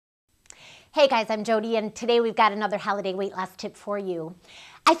Hey guys, I'm Jody, and today we've got another holiday weight loss tip for you.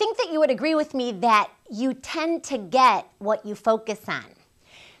 I think that you would agree with me that you tend to get what you focus on.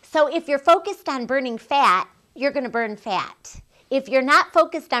 So if you're focused on burning fat, you're going to burn fat. If you're not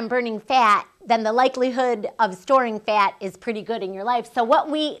focused on burning fat, then the likelihood of storing fat is pretty good in your life. So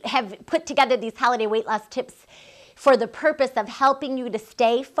what we have put together these holiday weight loss tips for the purpose of helping you to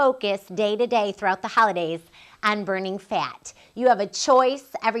stay focused day to day throughout the holidays on burning fat. You have a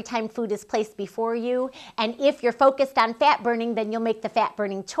choice every time food is placed before you, and if you're focused on fat burning, then you'll make the fat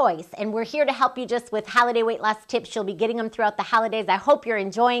burning choice. And we're here to help you just with holiday weight loss tips. You'll be getting them throughout the holidays. I hope you're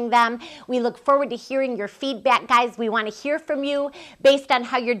enjoying them. We look forward to hearing your feedback, guys. We want to hear from you based on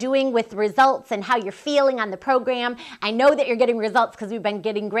how you're doing with results and how you're feeling on the program. I know that you're getting results because we've been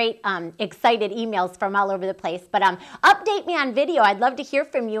getting great, excited emails from all over the place. But update me on video. I'd love to hear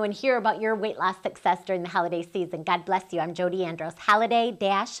from you and hear about your weight loss success during the holiday season. God bless you. I'm Jody Andros,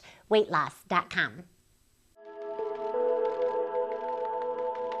 holiday-weightloss.com.